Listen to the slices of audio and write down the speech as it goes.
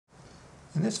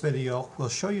In this video, we'll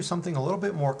show you something a little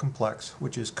bit more complex,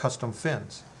 which is custom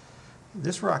fins.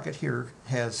 This rocket here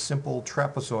has simple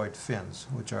trapezoid fins,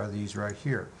 which are these right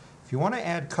here. If you want to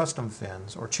add custom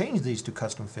fins or change these to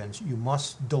custom fins, you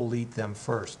must delete them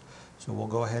first. So we'll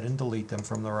go ahead and delete them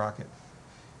from the rocket.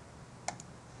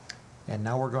 And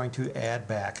now we're going to add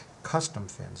back custom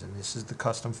fins, and this is the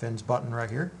custom fins button right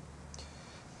here.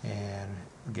 And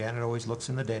again, it always looks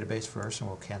in the database first, and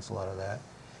we'll cancel out of that.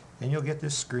 And you'll get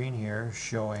this screen here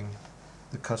showing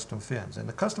the custom fins. And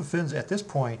the custom fins at this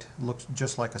point looks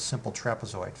just like a simple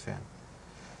trapezoid fin.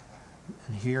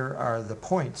 And here are the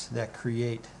points that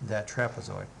create that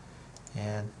trapezoid.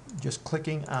 And just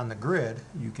clicking on the grid,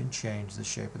 you can change the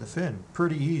shape of the fin.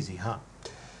 Pretty easy, huh?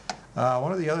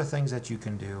 One of the other things that you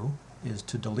can do is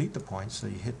to delete the points. So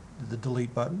you hit the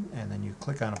delete button, and then you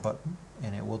click on a button,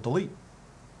 and it will delete.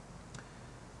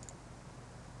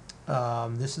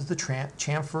 This is the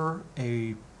chamfer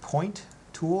a point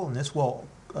tool, and this will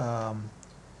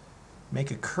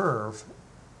make a curve,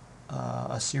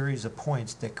 a series of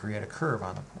points that create a curve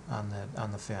on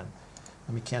the fin.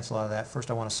 Let me cancel out of that. First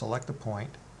I want to select a point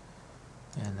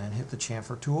and then hit the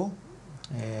chamfer tool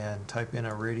and type in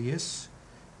a radius.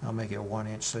 I'll make it 1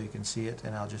 inch so you can see it,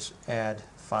 and I'll just add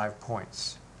 5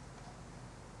 points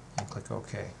and click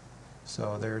OK.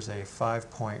 So there's a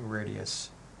 5-point radius.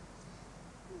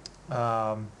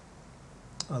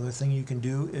 Other thing you can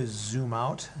do is zoom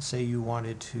out. Say you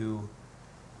wanted to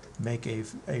make a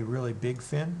really big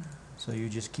fin, so you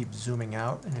just keep zooming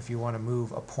out, and if you want to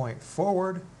move a point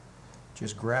forward,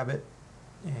 just grab it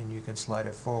and you can slide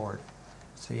it forward.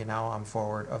 See, now I'm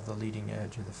forward of the leading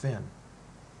edge of the fin.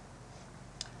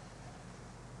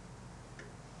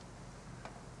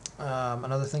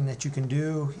 Another thing that you can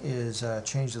do is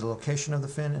change the location of the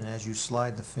fin, and as you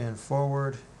slide the fin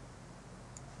forward,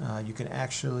 you can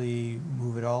actually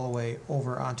move it all the way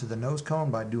over onto the nose cone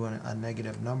by doing a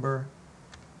negative number.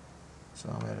 So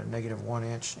I'm at a negative 1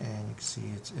 inch, and you can see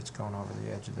it's going over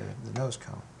the edge of the nose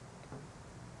cone.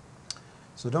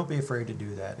 So don't be afraid to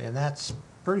do that, and that's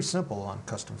pretty simple on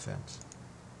custom fins.